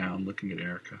grapes down, looking at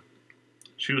Erica.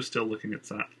 She was still looking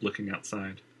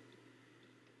outside.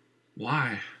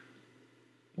 "Why?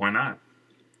 Why not?"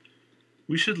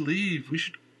 "We should leave. We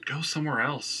should go somewhere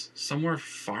else. Somewhere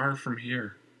far from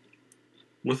here."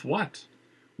 "With what?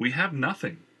 We have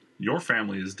nothing. Your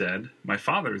family is dead. My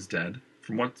father is dead.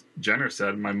 From what Jenner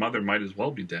said, my mother might as well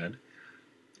be dead.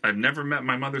 I've never met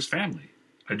my mother's family.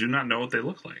 I do not know what they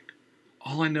look like.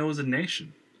 All I know is a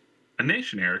nation. A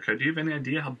nation, Erica. Do you have any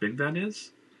idea how big that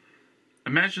is?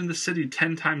 Imagine the city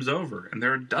 10 times over, and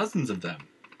there are dozens of them.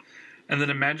 And then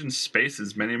imagine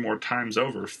spaces many more times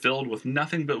over filled with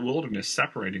nothing but wilderness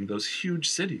separating those huge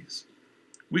cities.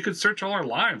 We could search all our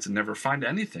lives and never find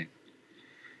anything.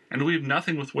 And we have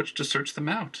nothing with which to search them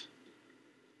out."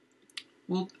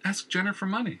 "Well, ask Jenner for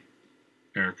money,"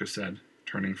 Erica said,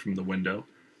 turning from the window,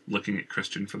 looking at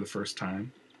Christian for the first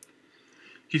time.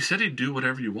 "He said he'd do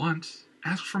whatever you want.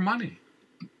 Ask for money.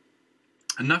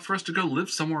 Enough for us to go live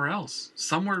somewhere else.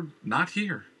 Somewhere not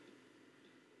here."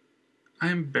 "I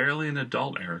am barely an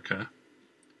adult, Erica."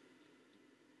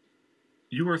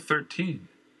 "You are 13.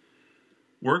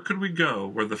 Where could we go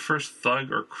where the first thug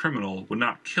or criminal would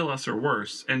not kill us or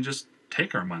worse and just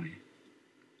take our money?"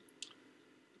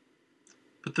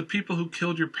 "But the people who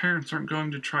killed your parents aren't going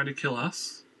to try to kill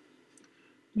us?"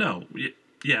 "No,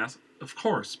 yes, of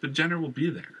course, but Jenner will be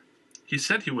there. He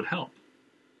said he would help."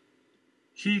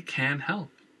 "He can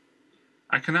help.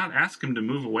 I cannot ask him to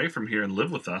move away from here and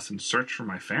live with us and search for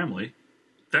my family.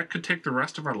 That could take the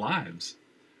rest of our lives."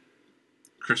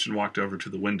 Christian walked over to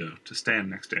the window to stand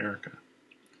next to Erica.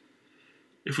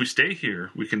 "If we stay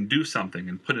here, we can do something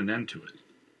and put an end to it.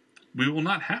 We will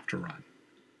not have to run."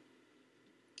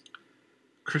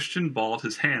 Christian balled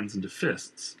his hands into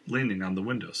fists, leaning on the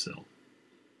windowsill.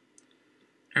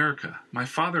 "Erica, my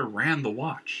father ran the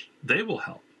watch. They will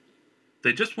help.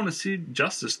 They just want to see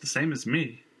justice the same as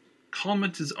me.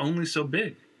 Coleman is only so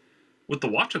big. With the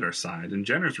watch at our side and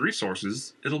Jenner's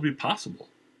resources, it'll be possible."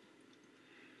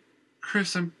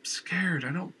 "Chris, I'm scared.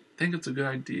 I don't think it's a good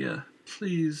idea.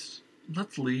 Please,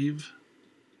 let's leave."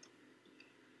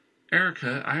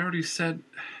 "Erica, I already said..."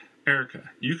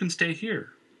 "Erica, you can stay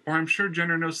here. Or I'm sure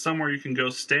Jenner knows somewhere you can go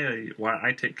stay while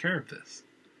I take care of this."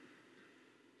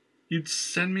 "You'd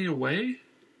send me away?"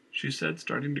 she said,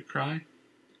 starting to cry.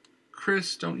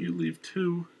 "Chris, don't you leave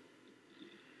too."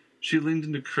 She leaned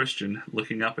into Christian,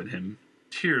 looking up at him,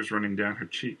 tears running down her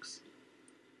cheeks.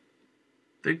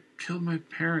 "They killed my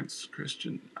parents,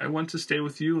 Christian. I went to stay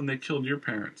with you and they killed your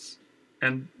parents.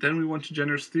 And then we went to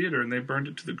Jenner's theater and they burned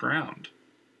it to the ground."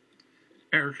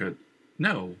 "Erica,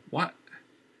 no, what?"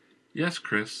 "Yes,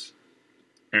 Chris."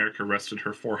 Erica rested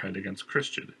her forehead against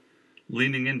Christian,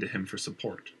 leaning into him for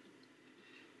support.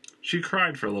 She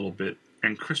cried for a little bit,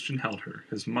 and Christian held her,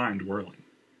 his mind whirling.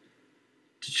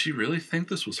 Did she really think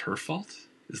this was her fault?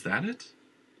 Is that it?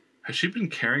 Has she been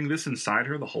carrying this inside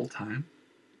her the whole time?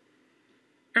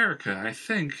 "Erica, I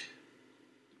think..."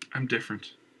 "I'm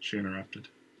different," she interrupted.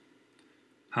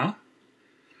 "Huh?"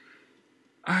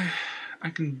 I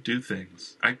can do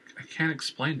things. I can't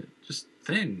explain it. Just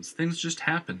things. Things just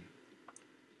happen."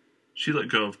 She let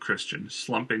go of Christian,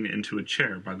 slumping into a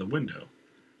chair by the window,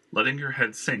 letting her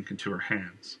head sink into her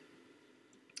hands.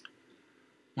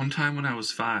 "One time when I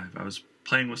was 5, I was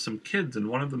playing with some kids and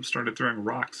one of them started throwing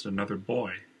rocks at another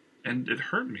boy. And it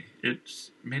hurt me.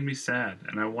 It made me sad,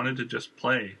 and I wanted to just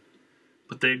play.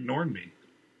 but they ignored me.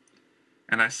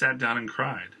 And I sat down and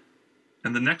cried.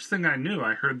 And the next thing I knew,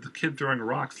 I heard the kid throwing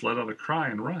rocks let out a cry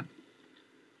and run.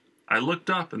 I looked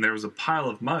up, and there was a pile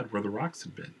of mud where the rocks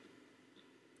had been.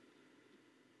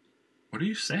 What are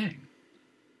you saying?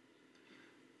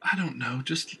 I don't know.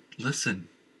 Just listen.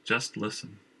 Just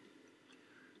listen.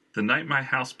 The night my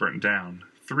house burnt down,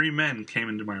 3 men came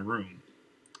into my room.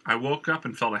 I woke up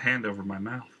and felt a hand over my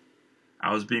mouth.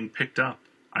 I was being picked up.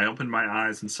 I opened my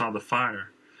eyes and saw the fire.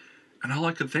 And all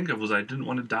I could think of was I didn't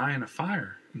want to die in a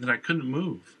fire, and that I couldn't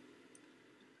move.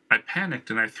 I panicked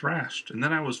and I thrashed, and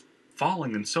then I was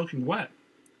falling and soaking wet.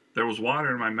 There was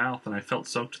water in my mouth, and I felt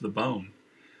soaked to the bone.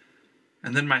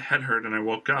 And then my head hurt, and I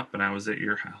woke up, and I was at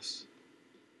your house.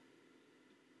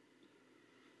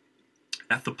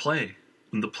 At the play,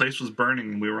 when the place was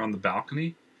burning and we were on the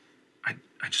balcony,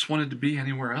 I just wanted to be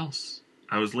anywhere else.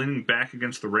 I was leaning back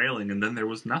against the railing, and then there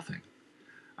was nothing.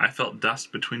 I felt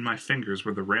dust between my fingers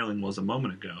where the railing was a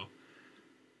moment ago,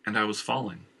 and I was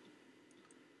falling.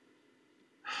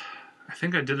 I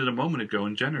think I did it a moment ago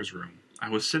in Jenner's room. I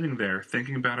was sitting there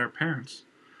thinking about our parents,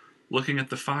 looking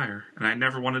at the fire, and I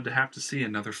never wanted to have to see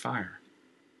another fire.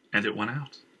 And it went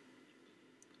out.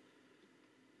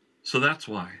 So that's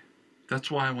why.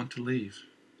 That's why I want to leave.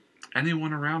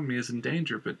 Anyone around me is in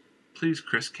danger, but please,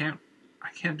 Chris, I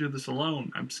can't do this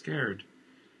alone. I'm scared.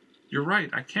 You're right,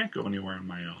 I can't go anywhere on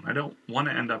my own. I don't want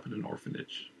to end up in an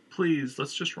orphanage. Please,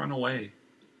 let's just run away.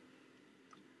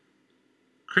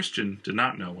 Christian did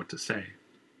not know what to say.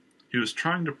 He was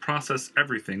trying to process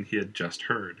everything he had just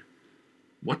heard.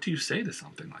 What do you say to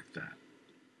something like that?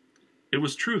 It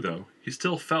was true, though. He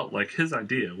still felt like his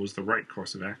idea was the right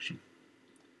course of action.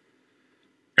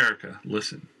 Erica,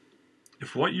 listen.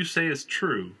 If what you say is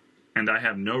true, and I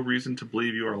have no reason to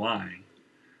believe you are lying,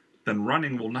 then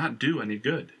running will not do any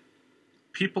good.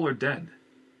 People are dead.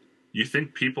 You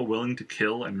think people willing to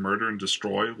kill and murder and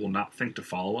destroy will not think to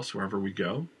follow us wherever we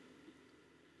go?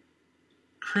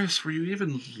 Chris, were you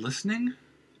even listening?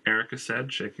 Erica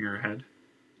said, shaking her head.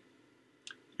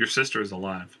 Your sister is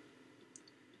alive.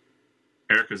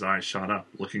 Erica's eyes shot up,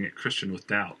 looking at Christian with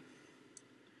doubt.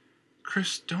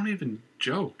 Chris, don't even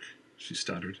joke, she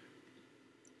stuttered.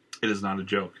 It is not a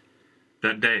joke.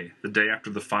 That day, the day after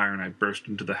the fire, and I burst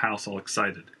into the house all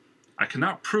excited. I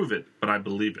cannot prove it, but I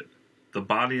believe it. The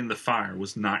body in the fire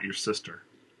was not your sister.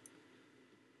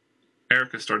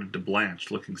 Erica started to blanch,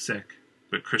 looking sick,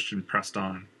 but Christian pressed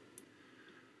on.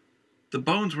 The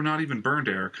bones were not even burned,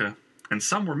 Erica, and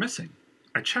some were missing.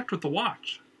 I checked with the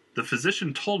watch. The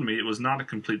physician told me it was not a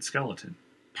complete skeleton.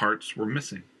 Parts were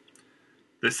missing.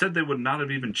 They said they would not have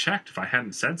even checked if I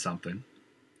hadn't said something.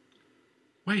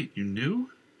 Wait, you knew?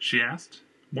 She asked,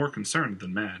 more concerned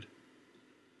than mad.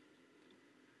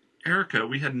 Erica,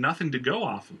 we had nothing to go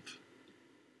off of.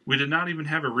 We did not even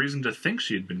have a reason to think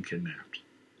she had been kidnapped.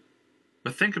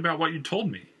 But think about what you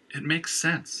told me. It makes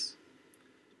sense.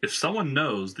 If someone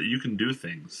knows that you can do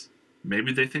things,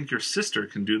 maybe they think your sister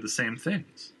can do the same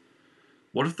things.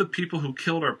 What if the people who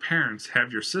killed our parents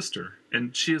have your sister,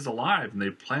 and she is alive and they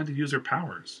plan to use her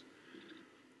powers?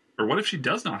 Or what if she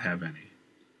does not have any?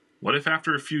 What if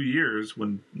after a few years,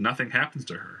 when nothing happens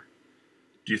to her,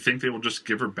 do you think they will just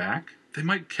give her back? They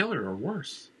might kill her, or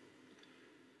worse.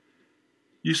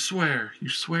 You swear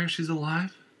she's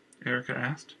alive? Erica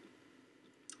asked.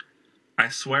 I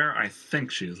swear I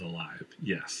think she is alive,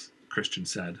 yes, Christian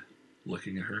said,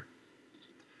 looking at her.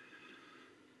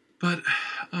 But,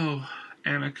 oh,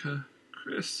 Annika,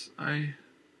 Chris,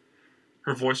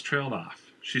 Her voice trailed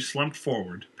off. She slumped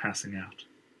forward, passing out.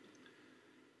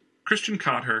 Christian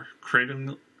caught her,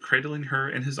 cradling her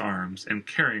in his arms and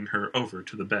carrying her over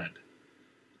to the bed.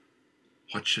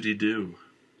 What should he do?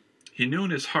 He knew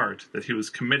in his heart that he was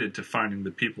committed to finding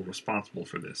the people responsible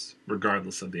for this,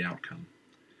 regardless of the outcome.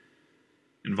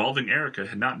 Involving Erica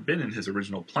had not been in his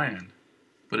original plan,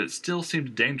 but it still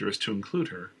seemed dangerous to include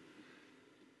her.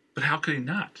 But how could he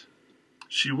not?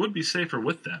 She would be safer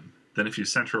with them than if you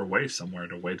sent her away somewhere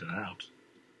to wait it out.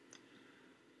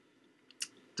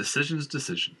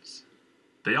 Decisions.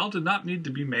 They all did not need to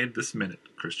be made this minute,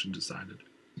 Christian decided.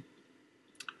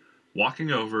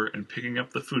 Walking over and picking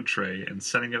up the food tray and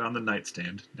setting it on the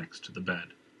nightstand next to the bed.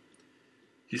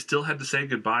 He still had to say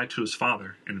goodbye to his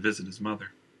father and visit his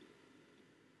mother.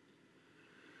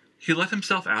 He let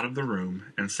himself out of the room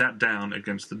and sat down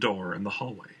against the door in the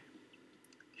hallway.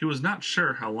 He was not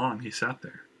sure how long he sat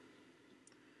there.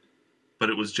 But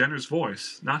it was Jenner's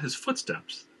voice, not his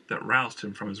footsteps, that roused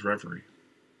him from his reverie.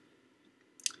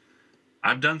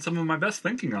 I've done some of my best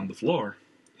thinking on the floor,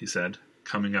 he said,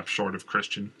 coming up short of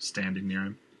Christian, standing near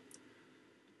him.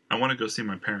 I want to go see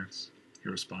my parents, he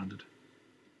responded.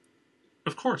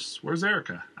 Of course, where's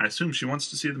Erica? I assume she wants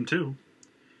to see them too.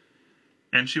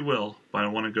 And she will, but I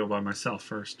want to go by myself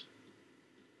first.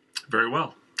 Very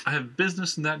well. I have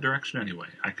business in that direction anyway.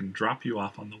 I can drop you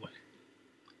off on the way.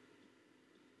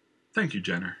 Thank you,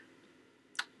 Jenner.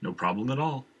 No problem at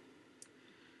all.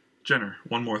 Jenner,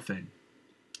 one more thing.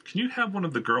 Can you have one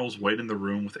of the girls wait in the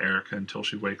room with Erica until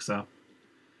she wakes up?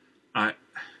 I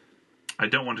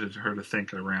don't want her to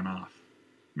think I ran off.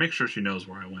 Make sure she knows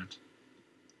where I went.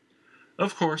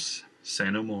 Of course. Say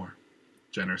no more,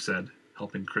 Jenner said,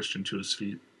 helping Christian to his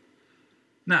feet.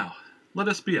 Now, let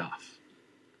us be off.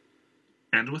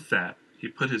 And with that, he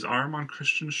put his arm on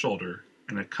Christian's shoulder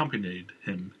and accompanied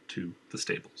him to the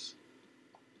stables.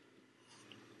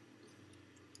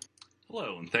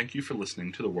 Hello, and thank you for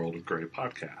listening to the World of Grey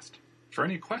podcast. For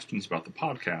any questions about the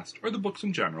podcast or the books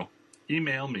in general,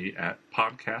 email me at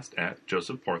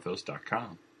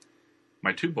podcast@josephporthos.com.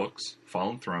 My 2 books,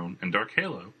 Fallen Throne and Dark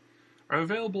Halo, are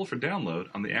available for download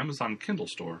on the Amazon Kindle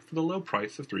store for the low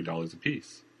price of $3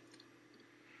 apiece.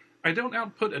 I don't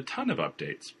output a ton of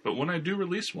updates, but when I do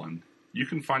release one, you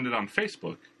can find it on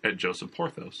Facebook at Joseph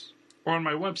Porthos or on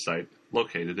my website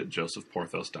located at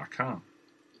josephporthos.com.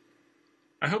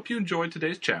 I hope you enjoyed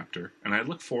today's chapter, and I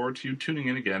look forward to you tuning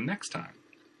in again next time.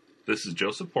 This is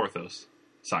Joseph Porthos,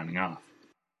 signing off.